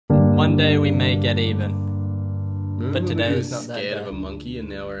One day we may get even. Remember But when today we were is not that scared day. of a monkey and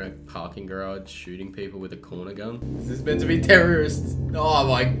now we're in a parking garage shooting people with a corner gun? This is meant to be terrorists. Oh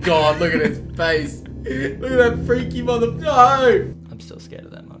my god, look at his face. Look at that freaky mother. No! I'm still scared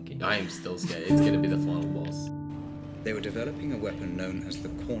of that monkey. I am still scared. It's gonna be the final boss. They were developing a weapon known as the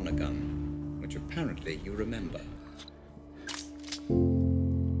corner gun, which apparently you remember.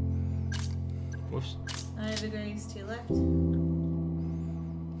 Whoops. 9 degrees to your left.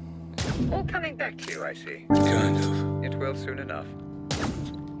 All coming back to you, I see. Kind of. It will soon enough.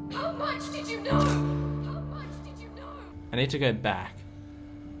 How much did you know? How much did you know? I need to go back.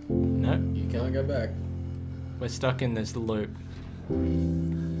 No, You can't go back. we're stuck in this loop.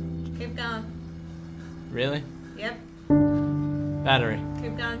 Keep going. Really? Yep. Battery.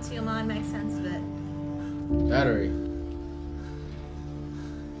 Keep going till your mind makes sense of it. Battery.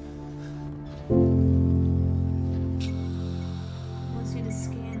 Wants you to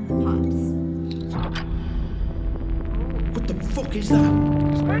scan the pipes. What the fuck is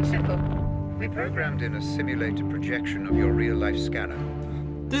that? It's quite simple. We programmed in a simulated projection of your real-life scanner.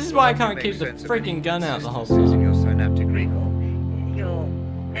 This is why I can't Make keep the sense of freaking any gun out the whole inconsistencies in time. your synaptic recall, your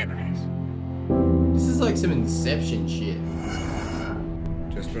memories. This is like some Inception shit.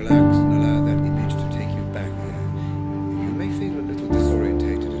 Just relax and allow that image to take you back there. You may feel a little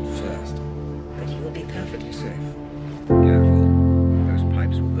disorientated at first, but you will be perfectly safe. Careful. Those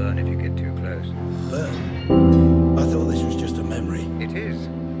pipes will burn if you get too close. Burn? I thought this was just a memory. It is,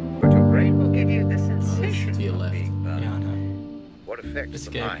 but your brain will give you the sensation to your of left. being burned. Yeah, I know. What affects the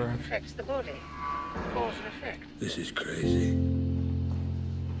Escape mind room. affects the body. Cause and effect. This is crazy.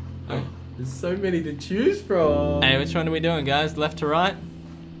 Oh, there's so many to choose from. Hey, which one are we doing, guys? Left to right?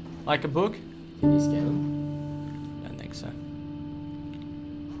 Like a book? Can you scan them? Don't think so.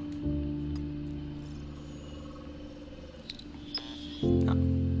 No.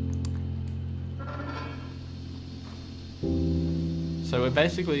 So we're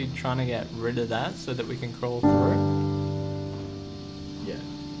basically trying to get rid of that so that we can crawl through. Yeah.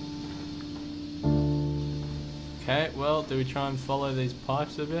 Okay, well, do we try and follow these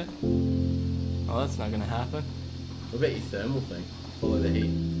pipes a bit? Oh, that's not gonna happen. What about your thermal thing? Follow the heat.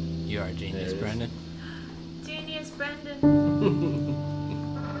 You are a genius, There it is. Brendan. Genius, Brendan.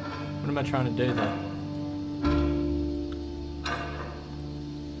 What am I trying to do there?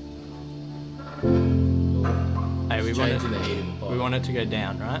 Hey, we want Changing the heat in the it. pipe. We want it to go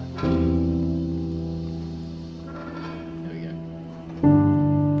down, right? There we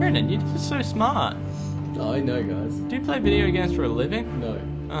go. Brendan, you're just so smart. Oh, I know, guys. Do you play video games for a living? No.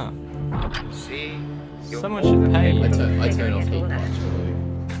 Oh, See? You're someone more should than pay able I you. to turn figure off it heat all out. pipes for a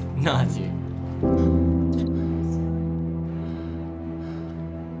living. Nice. You.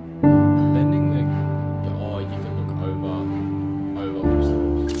 Bending Oh, you can look over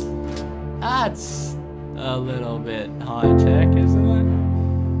obstacles. the... That's a little bit high tech, isn't it?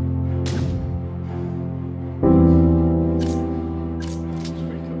 It's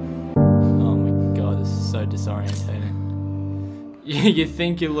pretty cool. Oh my god, this is so disorientating. You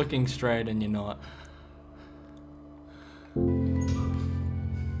think you're looking straight and you're not.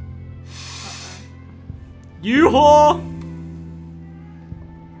 You whore!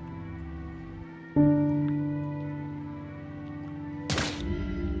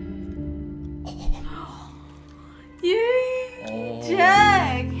 You Oh.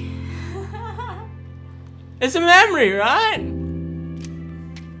 jerk. It's a memory, right?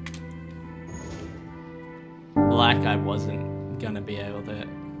 Like I wasn't gonna be able to...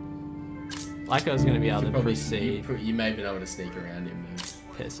 Like I was gonna be able to Probably proceed. you may have been able to sneak around him then.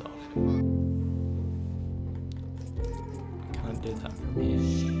 Piss off. Can't do that from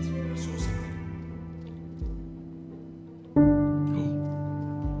here.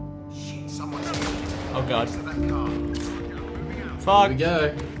 Oh god. Here Fuck. we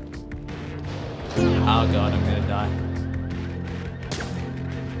go. Oh god, I'm gonna die.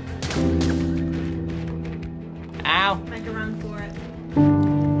 Ow. Make a run for it.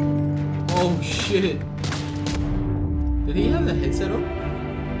 Oh shit. Did he have the headset on?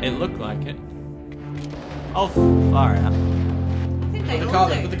 It looked like it. Oh, far out. I think they Put the all car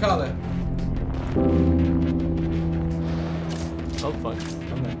do. there, put the car there. Oh fuck.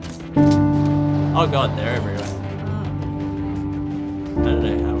 Come there. Oh god, they're everywhere. I don't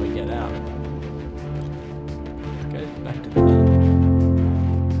know how we get out. Go back to the van.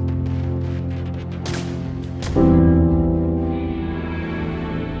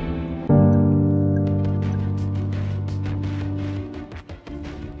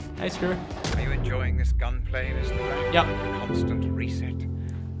 Hey, Screw. Are you enjoying this gunplay, Mr. Black? Yep. A constant reset.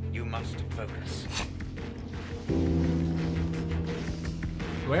 You must focus.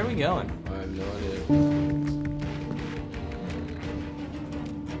 Where are we going? I have no idea.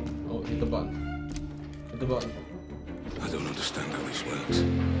 Oh, hit the button. Hit the button. I don't understand how this works.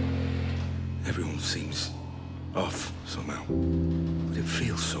 Everyone seems off somehow. But it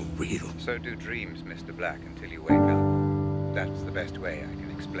feels so real. So do dreams, Mr. Black, until you wake up. That's the best way I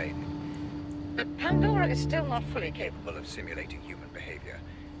can explain it. But Pandora is still not fully capable of simulating human behavior.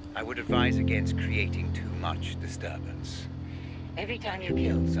 I would advise against creating too much disturbance. Every time you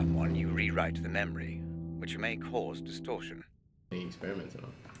kill someone, you rewrite the memory, which may cause distortion. Any experiments or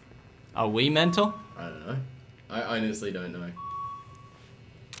not? Are we mental? I don't know. I honestly don't know.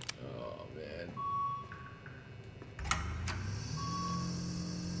 Oh, man.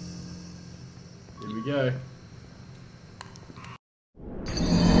 Here we go.